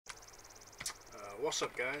What's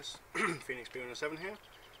up guys, Phoenix B107 here,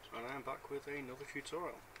 and I'm back with another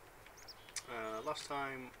tutorial. Last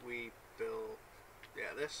time we built,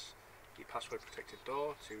 this, the password protected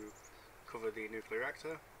door to cover the nuclear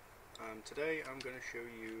reactor, and today I'm going to show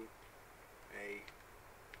you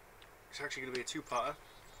it's actually going to be a two-parter.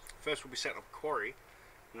 First we'll be setting up a quarry,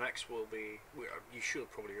 the next will be, you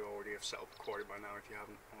should probably already have set up a quarry by now if you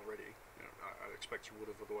haven't already. I expect you would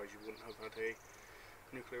have, otherwise you wouldn't have had a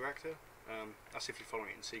nuclear reactor. That's if you're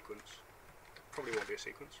following it in sequence. Probably won't be a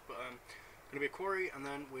sequence, but going to be a quarry, and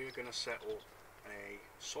then we're going to set up a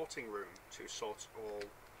sorting room to sort all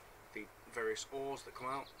the various ores that come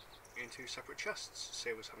out into separate chests,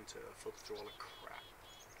 save us having to filter through all the crap.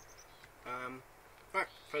 Right,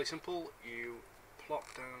 fairly simple. You plop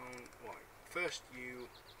down. First you.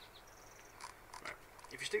 Right,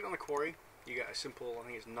 if you stick it on the quarry, you get a simple, I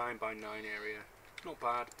think it's 9x9 area. Not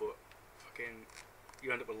bad, but fucking.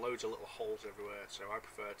 You end up with loads of little holes everywhere, so I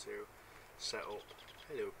prefer to set up,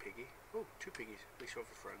 hello piggy, oh, two piggies, at least you have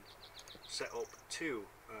a friend, set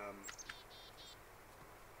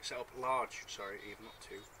up large, even not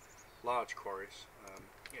two, large quarries.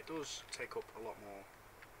 It does take up a lot more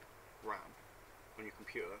RAM on your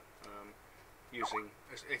computer,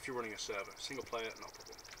 if you're running a server. Single player, not a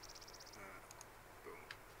problem. Boom.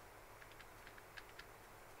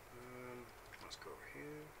 Let's go over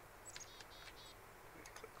here.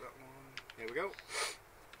 That one. Here we go.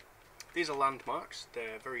 These are landmarks.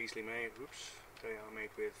 They're very easily made. Oops. They are made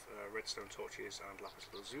with redstone torches and lapis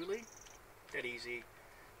lazuli. Dead easy.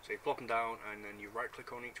 So you plop them down and then you right click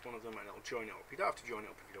on each one of them and it'll join it up. You don't have to join it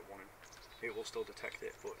up if you don't want it. It will still detect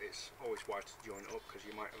it, but it's always wise to join it up because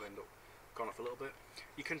you might have ended up gone off a little bit.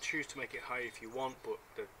 You can choose to make it high if you want, but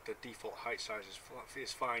the default height size is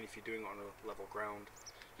fine if you're doing it on a level ground.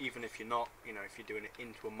 Even if you're not, if you're doing it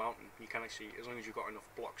into a mountain, you can actually, as long as you've got enough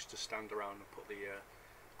blocks to stand around and put the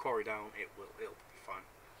quarry down, it'll be fine.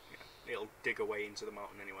 It'll dig away into the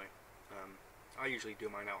mountain anyway. I usually do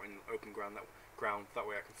mine out in open ground. That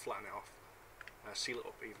way I can flatten it off, seal it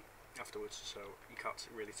up even afterwards, so you can't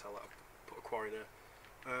really tell that I've put a quarry there.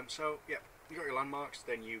 So yeah, you got your landmarks,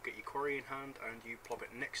 then you get your quarry in hand and you plop it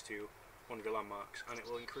next to one of your landmarks, and it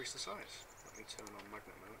will increase the size. Let me turn on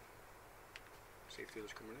magnet mode. See if the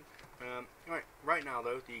others coming in. Right now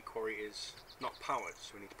though, the quarry is not powered,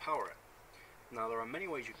 so we need to power it. Now there are many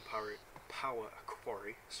ways you can power a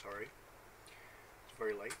quarry. Sorry, it's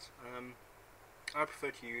very late. I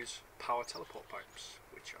prefer to use power teleport pipes,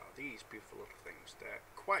 which are these beautiful little things. They're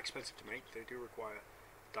quite expensive to make. They do require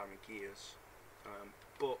diamond gears,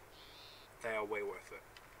 but they are way worth it.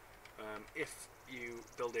 If you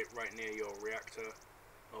build it right near your reactor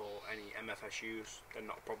or any MFSUs, then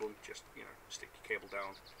not a problem, just stick your cable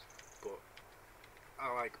down. But I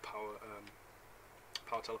like power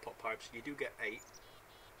teleport pipes. You do get 8,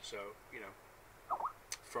 so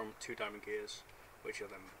from 2 diamond gears, which are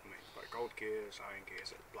then made by gold gears, iron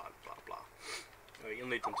gears, blah blah blah. You'll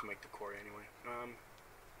need them to make the quarry anyway.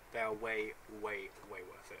 They are way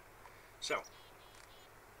worth it. So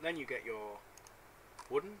then you get your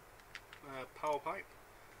wooden power pipe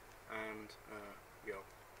and your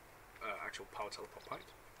actual power teleport pipe,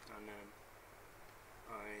 and then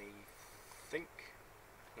I think,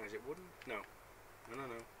 is it wooden? No,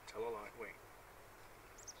 tell a lie. Wait,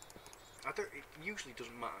 it usually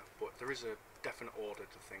doesn't matter, but there is a definite order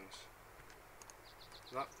to things.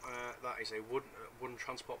 That is a wooden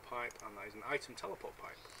transport pipe, and that is an item teleport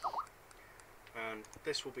pipe. And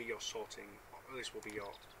this will be your sorting. This will be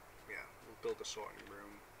your We'll build a sorting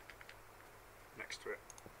room next to it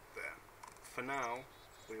there. For now,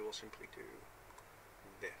 we will simply do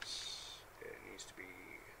this. It needs to be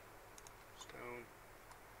stone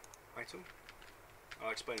item.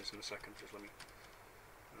 I'll explain this in a second. Just let me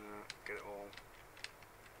get it all.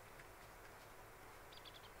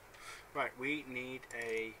 Right, we need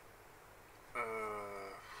a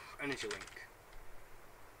energy link.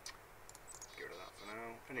 Get rid of that for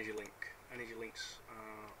now. Energy link. Energy links.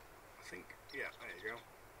 I think. Yeah, there you go.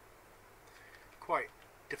 Quite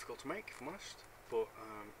difficult to make, if I'm honest, but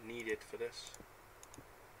needed for this.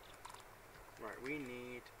 Right, we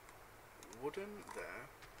need wooden there,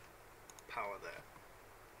 power there,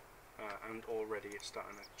 and already it's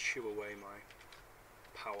starting to chew away my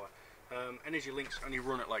power. Energy links only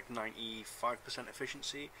run at like 95%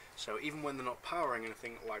 efficiency, so even when they're not powering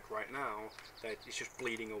anything like right now, it's just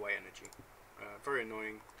bleeding away energy. Very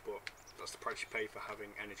annoying, but that's the price you pay for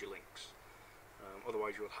having energy links.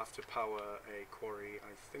 Otherwise you will have to power a quarry,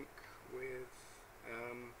 I think, with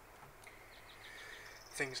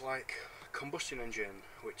things like combustion engine,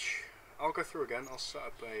 which I'll go through again. I'll set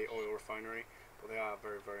up a oil refinery, but they are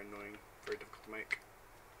very, very annoying, very difficult to make.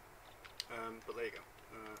 But there you go.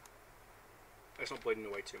 It's not bleeding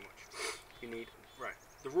away too much. You need, right,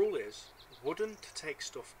 the rule is wooden to take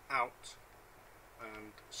stuff out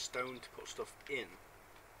and stone to put stuff in,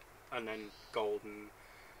 and then gold and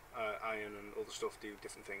iron and other stuff do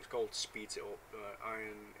different things. Gold speeds it up,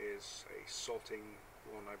 iron is a sorting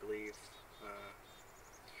one, I believe.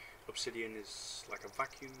 Obsidian is like a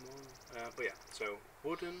vacuum one, but yeah, so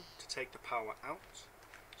wooden to take the power out,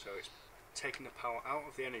 so it's taking the power out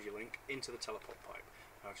of the energy link into the teleport pipe.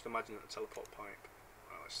 Now just imagine that the teleport pipe,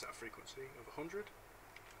 let's set a frequency of 100.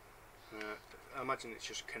 I imagine it's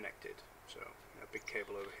just connected, so a big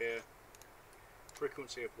cable over here,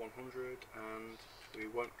 frequency of 100, and we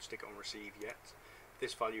won't stick it on receive yet.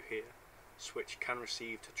 This value here, switch can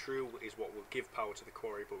receive to true, is what will give power to the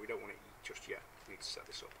quarry, but we don't want it just yet. We need to set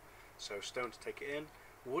this up. So stone to take it in,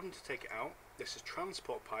 wooden to take it out. This is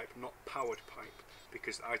transport pipe, not powered pipe,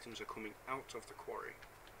 because the items are coming out of the quarry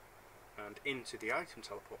and into the item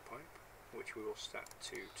teleport pipe, which we will set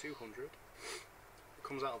to 200. It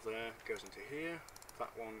comes out of there, goes into here.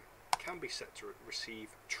 That one can be set to receive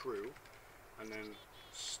true, and then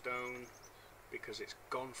stone, because it's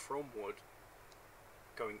gone from wood,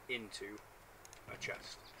 going into a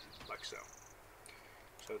chest, like so.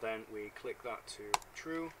 So then we click that to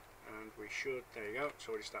true, and we should, there you go, it's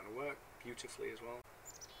already starting to work beautifully as well.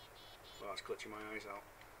 Well, it's glitching my eyes out.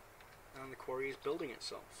 And the quarry is building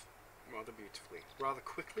itself rather beautifully, rather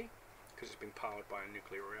quickly, because it's been powered by a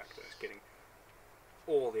nuclear reactor. It's getting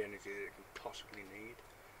all the energy that it can possibly need.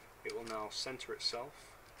 It will now center itself,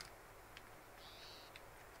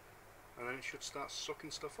 and then it should start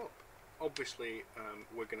sucking stuff up. Obviously,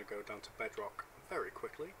 we're going to go down to bedrock very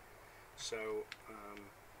quickly, so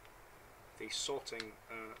the sorting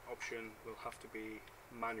option will have to be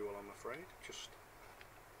manual, I'm afraid. Just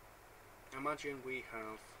imagine we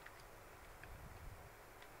have,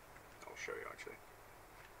 I'll show you actually.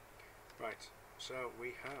 Right, so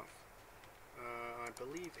we have, I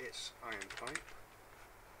believe it's iron pipe.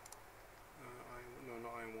 No,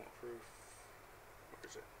 not iron waterproof. What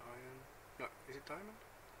is it? Iron? No, is it diamond?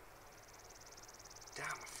 Damn,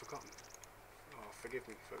 I've forgotten. Oh, forgive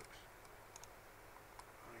me, folks.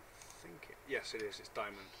 I think it... Yes, it is. It's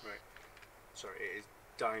diamond, right. Sorry, it is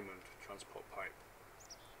diamond transport pipe.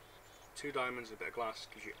 2 diamonds and a bit of glass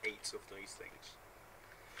gives you 8 of these things.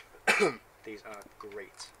 These are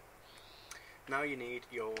great. Now you need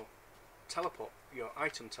your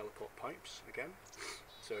item teleport pipes again.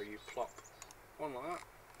 So you plop one like that.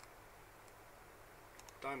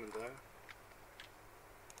 Diamond there.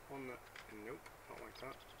 One there. Nope, not like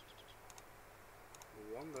that.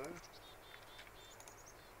 One there.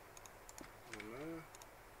 One there.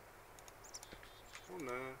 One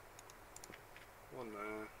there. One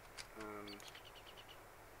there. And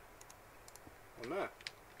one there.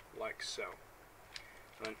 Like so.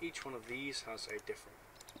 And then each one of these has a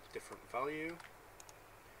different value.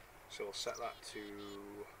 So we'll set that to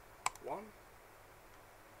 1.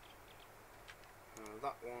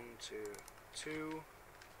 That one to 2.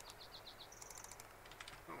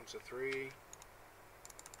 That one to 3.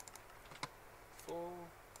 4.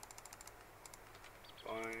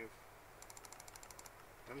 5.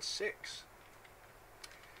 And 6.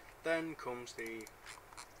 Then comes the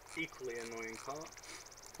equally annoying part,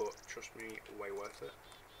 but trust me, way worth it.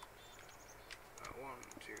 1,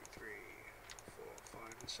 2, 3, 4,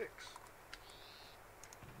 5, and 6.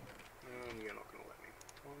 And you're not going to let me.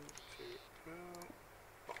 1, 2, no,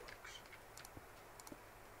 bollocks.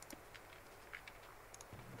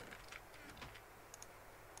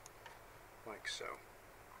 Like so.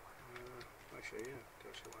 Actually, yeah,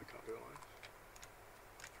 don't see why I can't do it like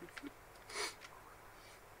this.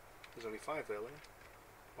 There's only 5 there, Lee.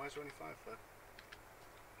 Why is there only 5 there?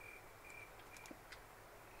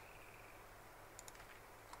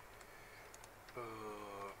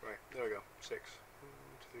 Right, there we go. 6. 1,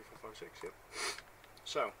 2, 3, 4, 5, 6, yep.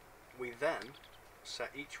 So, we then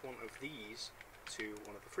set each one of these to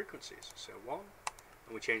one of the frequencies. So 1,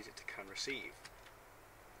 and we change it to can receive.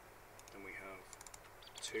 Then we have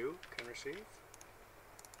 2 can receive.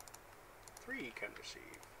 3 can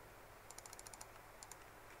receive.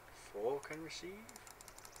 4 can receive.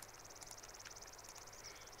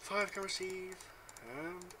 5 can receive.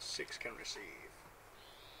 And 6 can receive.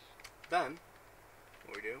 Then,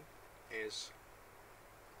 what we do is,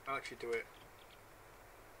 I'll actually do it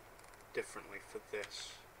differently for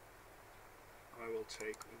this. I will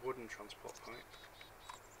take wooden transport pipe,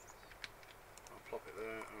 I'll plop it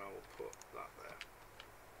there, and I will put that there.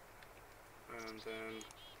 And then,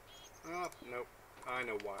 nope, I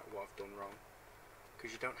know what I've done wrong.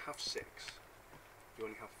 Because you don't have 6, you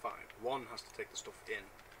only have 5. One has to take the stuff in,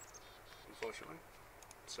 unfortunately.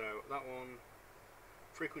 So that one,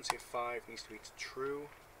 frequency of 5 needs to be to true.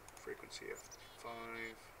 Frequency of 5,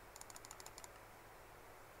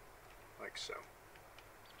 like so.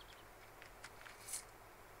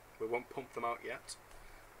 We won't pump them out yet.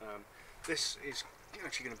 This is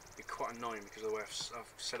actually going to be quite annoying because of the way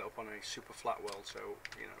I've set it up on a super flat world. So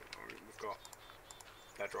you know, we've got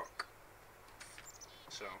bedrock.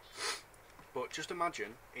 So, but just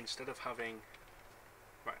imagine instead of having,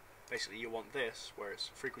 right, basically you want this where it's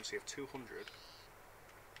frequency of 200.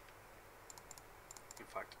 In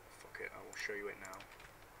fact, fuck it, I will show you it now.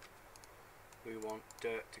 We want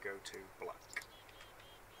dirt to go to black.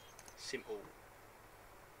 Simple.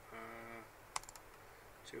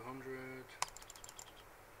 200.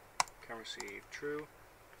 Can receive true.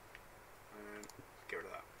 And get rid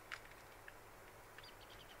of that.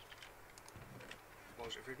 What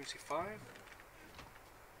was it? Frequency 5? I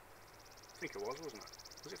think it was, wasn't it?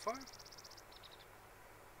 Was it 5?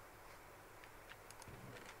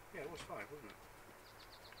 Yeah, it was 5, wasn't it?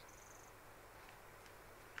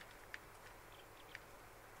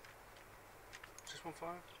 Is this one 5?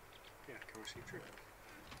 Yeah, can receive true.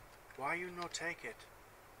 Why you not take it?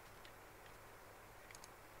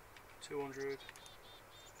 200.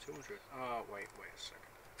 200. Oh, wait a second.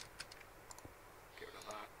 Get rid of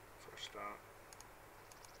that for a start.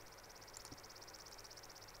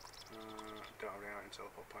 Don't have any iron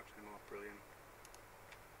teleport pipes anymore. Brilliant.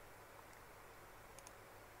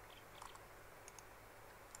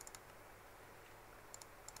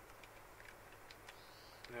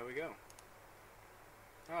 There we go.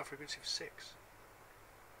 Ah, frequency of 6.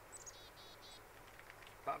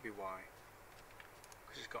 That'd be why.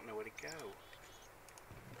 Because it's got nowhere to go.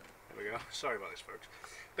 There we go. Sorry about this, folks.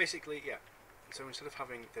 Basically, yeah. So instead of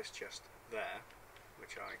having this chest there,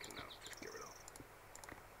 which I can now just get rid of,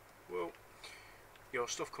 well, your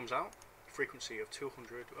stuff comes out. Frequency of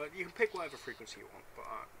 200. You can pick whatever frequency you want, but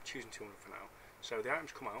I'm choosing 200 for now. So the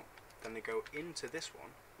items come out, then they go into this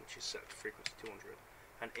one, which is set to frequency 200,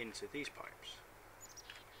 and into these pipes.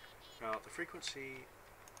 Now the frequency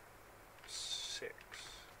 6.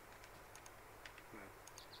 No,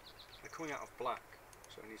 they're coming out of black,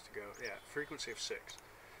 so it needs to go. Yeah, frequency of 6.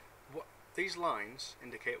 What these lines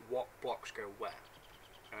indicate what blocks go where.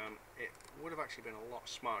 It would have actually been a lot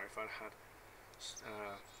smarter if I'd had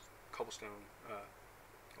cobblestone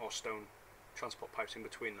or stone transport pipes in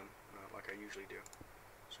between them, like I usually do.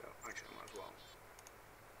 So actually, I might as well.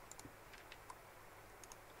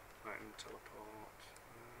 Item teleport.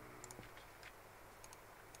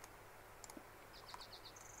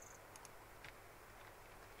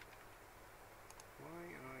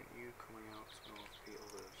 Why aren't you coming out of the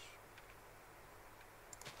others?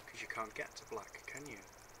 Because you can't get to black, can you?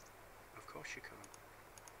 Of course you can't.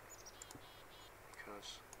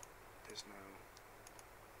 Because there's no...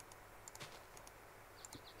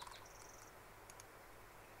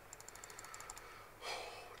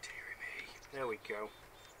 Oh, dearie me. There we go.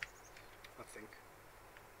 I think.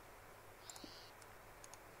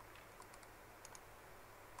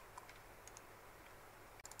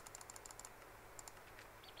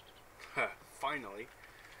 Finally.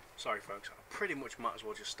 Sorry folks, I pretty much might as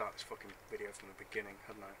well just start this fucking video from the beginning,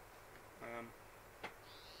 hadn't I?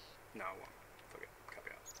 No, I won't. Fuck it.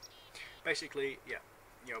 Caveat. Basically, yeah,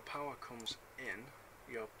 your power comes in,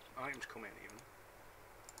 your items come in even.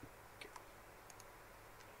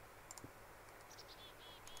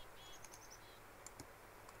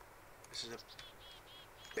 This is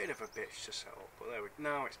a bit of a bitch to set up, but there we go.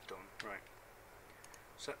 Now it's done. Right.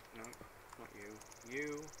 Set, no, not you.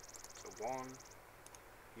 You to 1,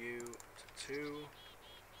 you to 2,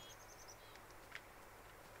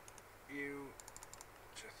 you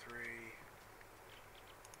to 3,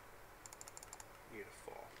 you to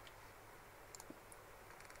 4.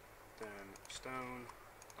 Then stone,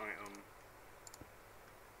 item,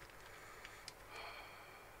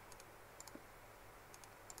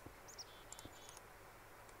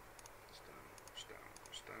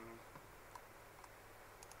 stone.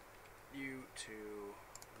 You to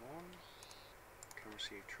 1 can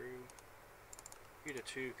receive true. You to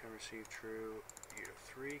 2 can receive true. You to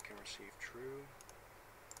 3 can receive true.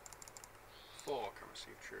 4 can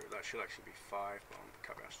receive true. That should actually be 5, but I'm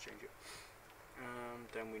probably have to change it. And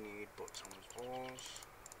then we need butts on his ores.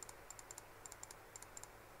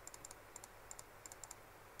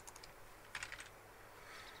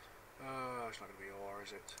 It's not going to be ore,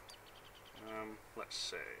 is it? Let's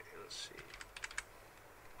see.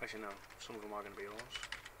 Actually, no. Some of them are going to be ores.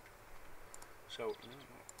 So,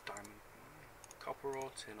 diamond, copper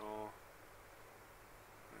ore, tin ore,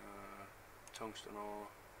 tungsten ore.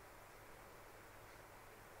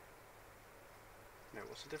 No,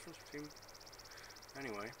 what's the difference between...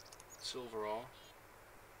 Anyway, silver ore,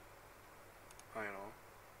 iron ore,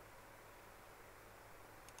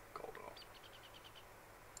 gold ore.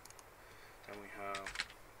 Then we have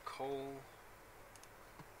coal,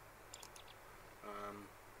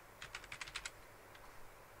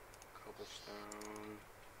 cobblestone,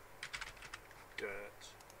 dirt.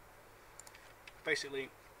 Basically,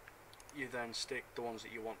 you then stick the ones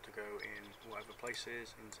that you want to go in whatever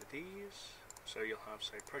places into these. So you'll have,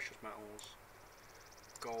 say, precious metals,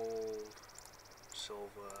 gold,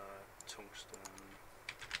 silver, tungsten,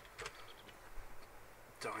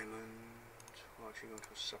 diamond. We'll actually go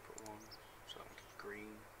into a separate one, so that one's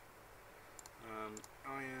green.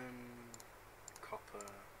 Iron, copper,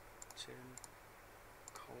 tin,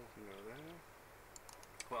 coal can go there.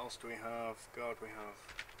 What else do we have? God, we have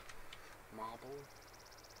marble.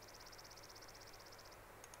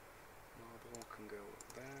 Marble can go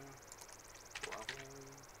there.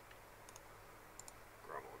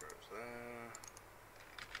 Gravel goes there.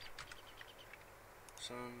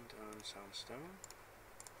 Sand and sandstone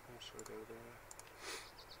also go there.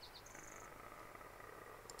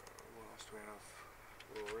 What else do we have?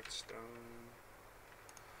 Redstone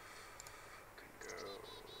can go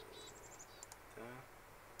there.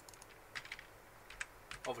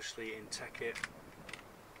 Obviously in Tekkit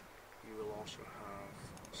you will also have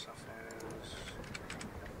sapphires,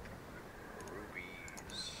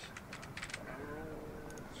 rubies,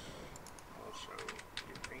 emeralds, also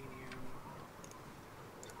uranium.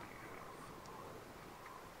 So you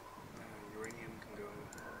have uranium can go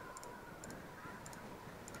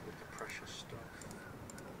with the precious stuff.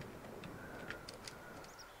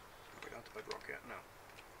 Are we down to bedrock yet? No.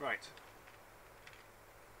 Right.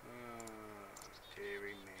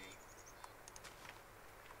 Dearie me.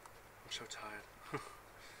 I'm so tired.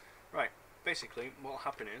 Right. Basically, what will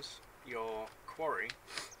happen is your quarry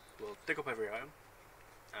will dig up every item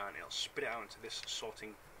and it'll spit it out into this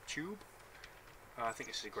sorting tube. I think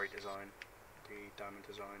this is a great design, the diamond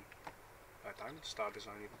design, diamond star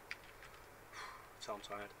design even. So I'm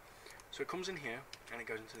tired. So it comes in here and it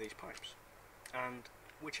goes into these pipes, and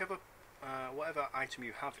whichever whatever item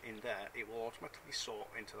you have in there, it will automatically sort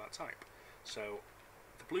into that type. So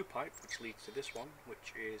the blue pipe, which leads to this one,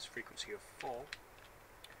 which is frequency of 4,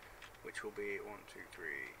 which will be 1, 2, 3,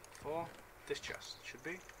 4. This chest should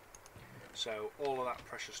be. So all of that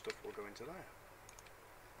precious stuff will go into there,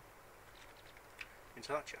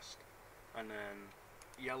 into that chest. And then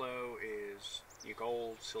yellow is your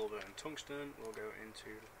gold, silver and tungsten will go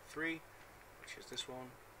into 3, which is this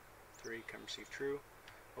one. 3 can receive true.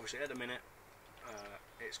 Obviously at the minute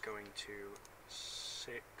it's going to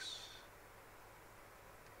 6,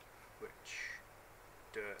 which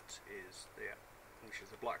dirt is there, which is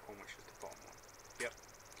the black one, which is the bottom one. Yep.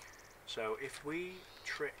 So if we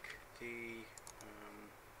trick the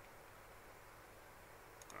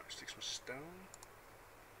right, stick some stone.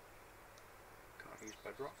 Can't use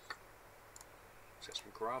bedrock. Set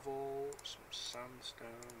some gravel, some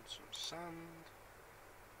sandstone, some sand,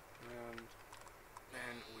 and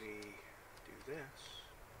then we do this.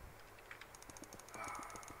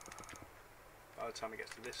 By the time it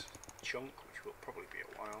gets to this chunk, which will probably be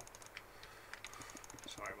a while,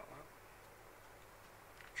 sorry about that.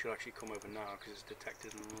 Should actually come over now because it's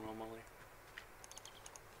detected an anomaly.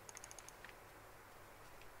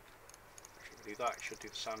 Actually, if we do that, it should do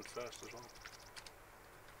the sand first as well.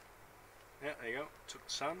 Yeah, there you go. Took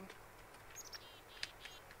the sand,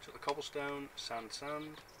 took the cobblestone, sand.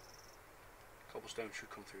 Cobblestone should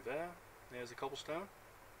come through there. There's the cobblestone,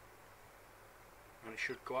 and it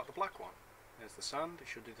should go out the black one. There's the sand. It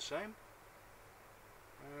should do the same.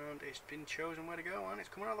 And it's been chosen where to go, and it's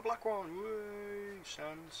coming out of the black one. Whee!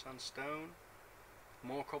 Sand, sandstone,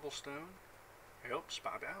 more cobblestone. Yep,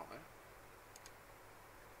 spat a bit out there.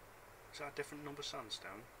 Is that a different number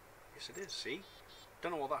sandstone? Yes, it is. See?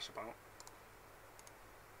 Don't know what that's about.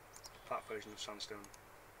 That version of sandstone.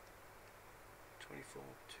 24,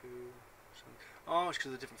 2. Oh, it's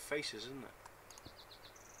because of the different faces, isn't it?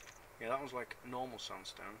 Yeah, that one's like normal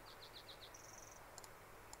sandstone.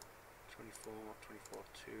 24, 24,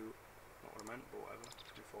 2, not what I meant, but whatever.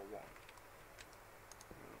 24, 1.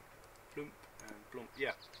 Bloomp and bloomp.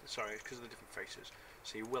 Yeah, sorry, it's because of the different faces.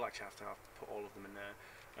 So you will actually have to put all of them in there.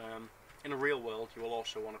 In a real world, you will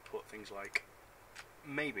also want to put things like,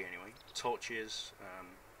 maybe anyway, torches,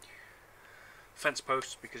 fence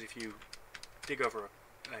posts, because if you dig over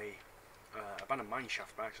a abandoned mine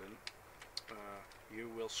shaft by accident, you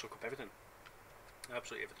will suck up everything.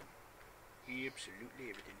 Absolutely everything. Absolutely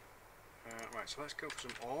everything. Right, so let's go for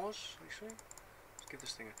some ores, actually. Let's give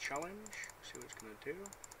this thing a challenge, see what it's going to do.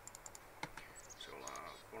 So we'll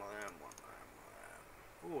have one of them, one of them, one of them.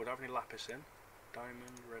 Ooh, I don't have any lapis in.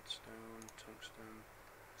 Diamond, redstone, tungsten.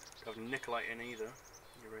 Don't have any nickelite in either.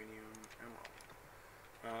 Uranium,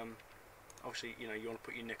 emerald. Obviously, you know, you want to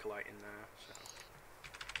put your nickelite in there, so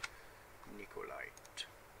nickelite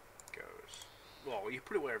goes. Well, you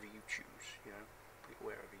put it wherever you choose, you know. Put it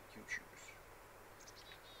wherever you choose.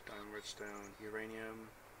 Diamond, redstone, uranium,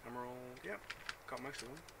 emerald. Yep, got most of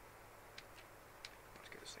them. Let's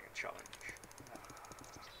give this thing a challenge.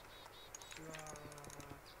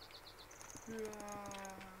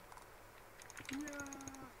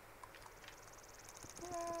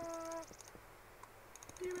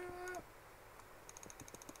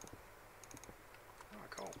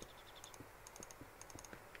 Cool.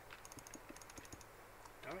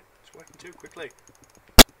 Damn it, it's working too quickly.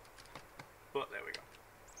 But there we go.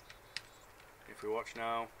 If we watch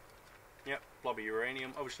now, yep, blob of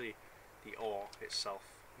uranium. Obviously, the ore itself,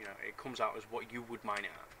 you know, it comes out as what you would mine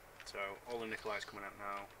it at. So all the nickelite's coming out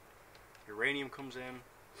now. Uranium comes in.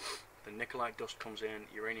 The nickelite dust comes in.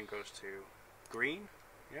 Uranium goes to green.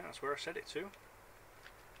 Yeah, that's where I set it to.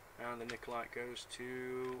 And the nickelite goes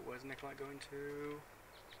to... Where's the nickelite going to?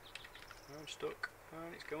 I'm stuck.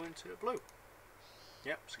 And it's going to blue.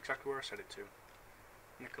 Yep, it's exactly where I set it to.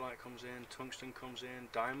 Nickelite comes in, tungsten comes in,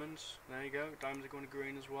 diamonds. There you go. Diamonds are going to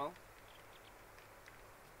green as well.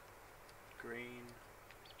 Green.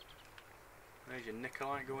 There's your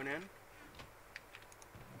nickelite going in.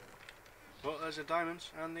 Well, there's the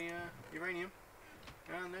diamonds and the uranium.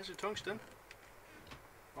 And there's the tungsten.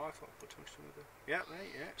 Oh, I thought I put tungsten with it. Yeah, there,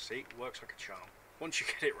 yeah, see, works like a charm. Once you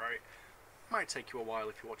get it right, might take you a while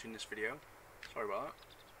if you're watching this video. Sorry about that.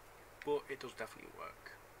 But it does definitely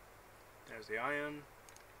work. There's the iron,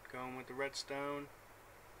 going with the redstone.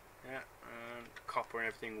 Yeah, and copper and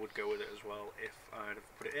everything would go with it as well if I'd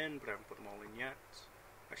have put it in, but I haven't put them all in yet.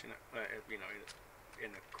 Actually, no, you know,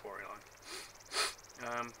 in the quarry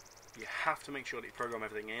line. You have to make sure that you program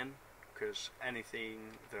everything in, because anything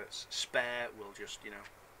that's spare will just, you know,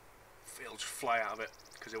 it'll just fly out of it,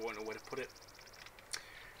 because it won't know where to put it.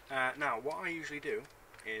 Now, what I usually do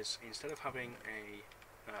is, instead of having a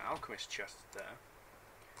alchemist chest there,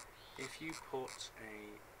 if you put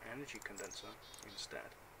a energy condenser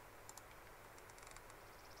instead,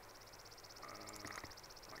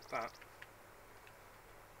 like that,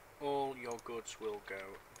 all your goods will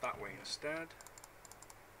go that way instead.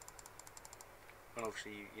 And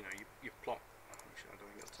obviously, you know, you plot. Actually, I don't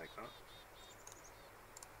think it'll take that.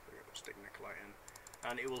 We'll stick nickelite in,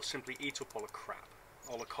 and it will simply eat up all the crap,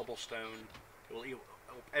 all the cobblestone. It will eat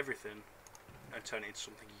up everything and turn it into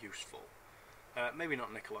something useful. Maybe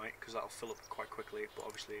not nickelite, because that'll fill up quite quickly. But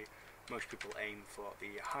obviously, most people aim for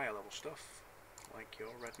the higher level stuff, like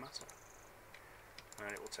your red matter,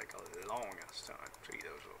 and it will take a long ass time to eat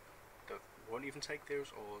those up. That won't even take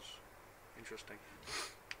those ores. Interesting.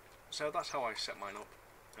 So that's how I set mine up.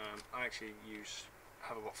 I actually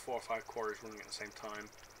have about 4 or 5 quarries running at the same time,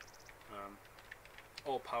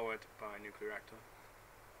 all powered by a nuclear reactor,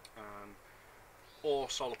 or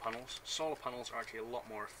solar panels. Solar panels are actually a lot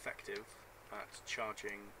more effective at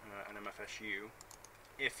charging an MFSU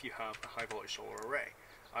if you have a high voltage solar array.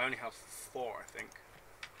 I only have 4, I think,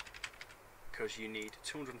 because you need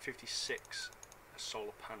 256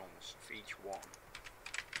 solar panels for each one.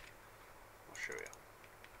 I'll show you.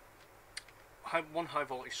 One high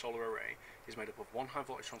voltage solar array is made up of 1 high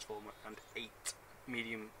voltage transformer and 8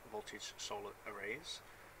 medium voltage solar arrays.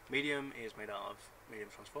 Medium is made out of medium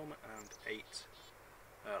transformer and 8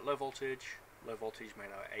 low voltage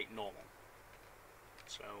made out of 8 normal.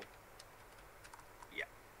 So yeah,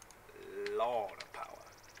 a lot of power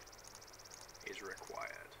is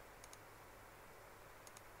required.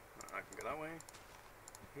 I can go that way.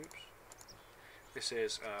 Oops. This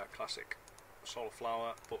is classic solar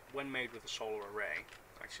flower, but when made with a solar array,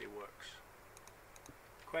 actually works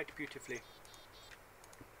quite beautifully.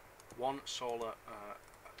 One solar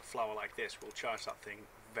flower like this will charge that thing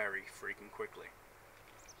very freaking quickly.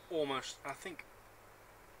 Almost, I think,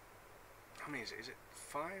 how many is it? Is it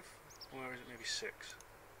 5? Or is it maybe 6?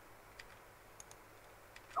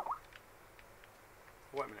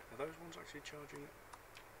 Wait a minute, are those ones actually charging it?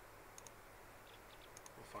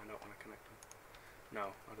 We'll find out when I connect them.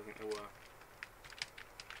 No, I don't think they were.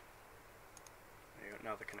 There you go,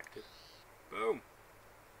 now they're connected. Boom!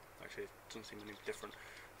 Actually, it doesn't seem any different.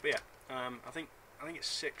 But yeah, I think it's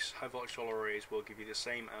 6 high voltage solar arrays will give you the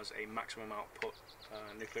same as a maximum output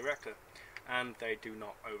nuclear reactor, and they do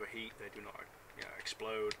not overheat. They do not,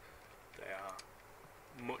 explode. They are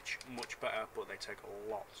much better, but they take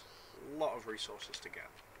a lot a lot of resources to get.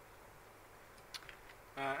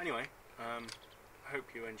 Anyway, I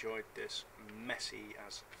hope you enjoyed this messy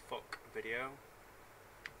as fuck video.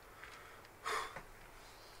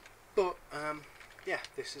 But yeah,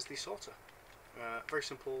 this is the sorter. Very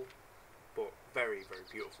simple, but very, very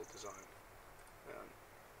beautiful design.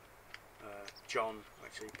 John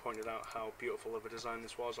actually pointed out how beautiful of a design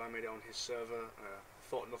this was. I made it on his server.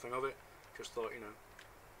 Thought nothing of it. Just thought, you know,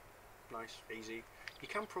 nice, easy. You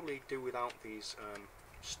can probably do without these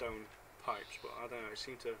stone pipes, but I don't know. It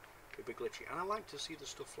seemed to be a bit glitchy. And I like to see the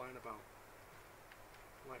stuff flying about.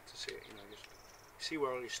 I like to see it, you know, just see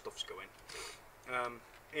where all your stuff's going. On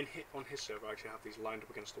his server, I actually have these lined up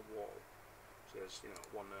against the wall. So there's, you know,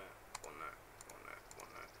 one there, one there, one there, one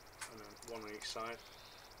there, and then one on each side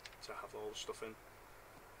to have all the stuff in.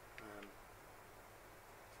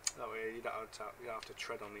 That way you don't have to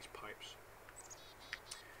tread on these pipes.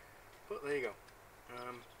 But there you go.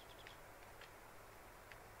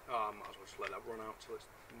 I might as well just let that run out till it's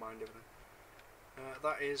mined everything.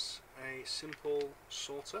 That is a simple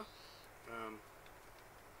sorter.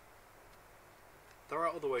 There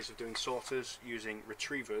are other ways of doing sorters using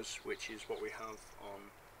retrievers, which is what we have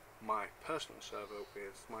on my personal server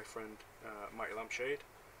with my friend Mighty Lampshade.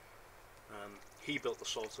 He built the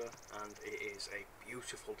sorter and it is a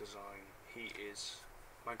beautiful design. He is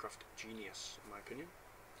Minecraft genius in my opinion.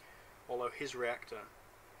 Although his reactor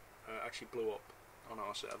actually blew up on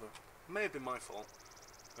our server. It may have been my fault.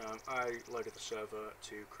 I loaded the server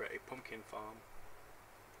to create a pumpkin farm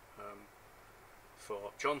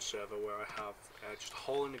for John's server, where I have just a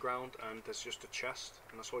hole in the ground and there's just a chest,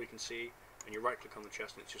 and that's all you can see, and you right click on the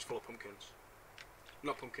chest and it's just full of pumpkins.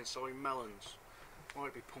 Not pumpkins, sorry, melons. Why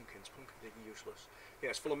would it be pumpkins? Pumpkins are useless.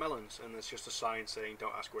 Yeah, it's full of melons, and there's just a sign saying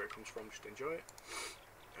don't ask where it comes from, just enjoy it.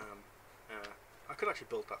 I could actually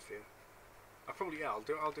build that for you. I'll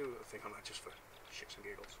do a thing on that just for shits and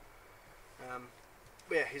giggles.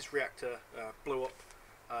 But yeah, his reactor blew up,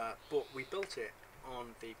 but we built it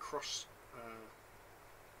on the cross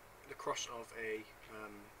of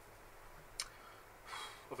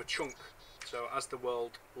a chunk. So as the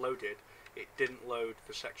world loaded, it didn't load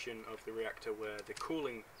the section of the reactor where the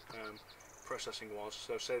cooling processing was.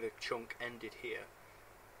 So say the chunk ended here,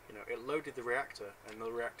 you know, it loaded the reactor and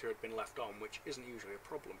the reactor had been left on, which isn't usually a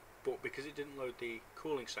problem. But because it didn't load the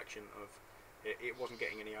cooling section of it, it wasn't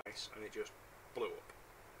getting any ice and it just blew up.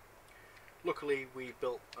 Luckily, we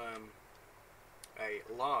built a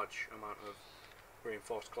large amount of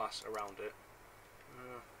reinforced glass around it.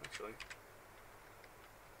 Actually,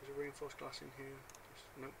 is there reinforced glass in here?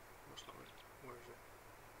 Nope, that's not it. Where is it?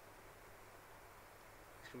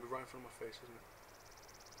 It's going to be right in front of my face, isn't it?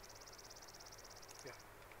 Yeah,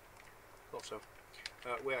 thought so.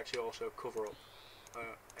 We actually also cover up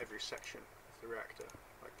every section of the reactor,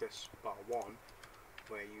 like this, bar one,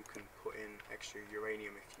 where you can put in extra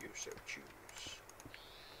uranium if you so choose.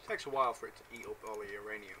 It takes a while for it to eat up all the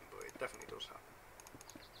uranium, but it definitely does happen.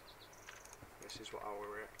 This is what our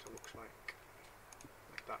reactor looks like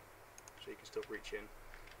that. So you can still reach in,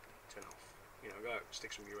 turn off, you know, go out,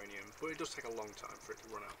 stick some uranium, but it does take a long time for it to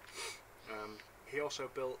run out. He also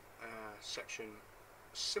built a section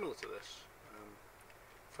similar to this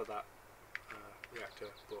for that reactor,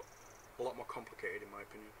 but a lot more complicated in my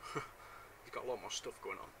opinion. He's got a lot more stuff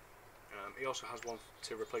going on. He also has one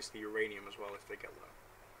to replace the uranium as well if they get low.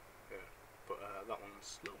 Yeah, but that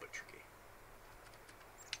one's a little bit tricky.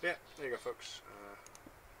 Yeah, there you go, folks.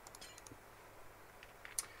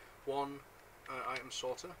 One item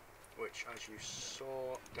sorter, which, as you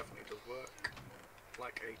saw, definitely does work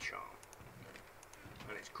like a charm,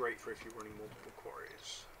 and it's great for if you're running multiple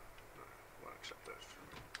quarries. Won't accept those.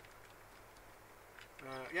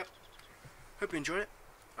 Yep. Hope you enjoyed it.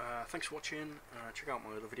 Thanks for watching. Check out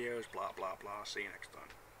my other videos. Blah blah blah. See you next time.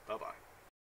 Bye bye.